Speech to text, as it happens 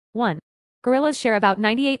1. Gorillas share about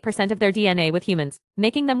 98% of their DNA with humans,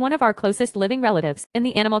 making them one of our closest living relatives in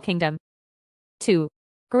the animal kingdom. 2.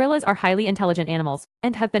 Gorillas are highly intelligent animals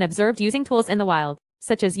and have been observed using tools in the wild,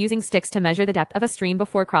 such as using sticks to measure the depth of a stream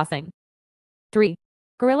before crossing. 3.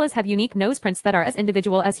 Gorillas have unique nose prints that are as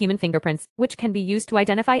individual as human fingerprints, which can be used to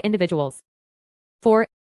identify individuals. 4.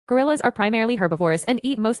 Gorillas are primarily herbivores and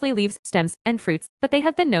eat mostly leaves, stems, and fruits, but they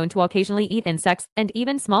have been known to occasionally eat insects and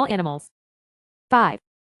even small animals. 5.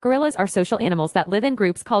 Gorillas are social animals that live in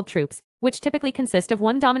groups called troops, which typically consist of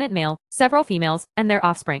one dominant male, several females, and their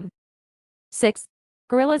offspring. 6.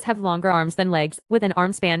 Gorillas have longer arms than legs, with an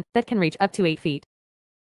arm span that can reach up to 8 feet.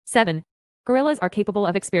 7. Gorillas are capable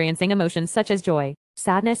of experiencing emotions such as joy,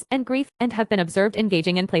 sadness, and grief, and have been observed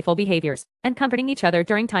engaging in playful behaviors and comforting each other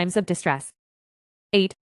during times of distress.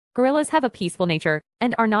 8. Gorillas have a peaceful nature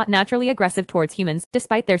and are not naturally aggressive towards humans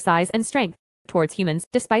despite their size and strength.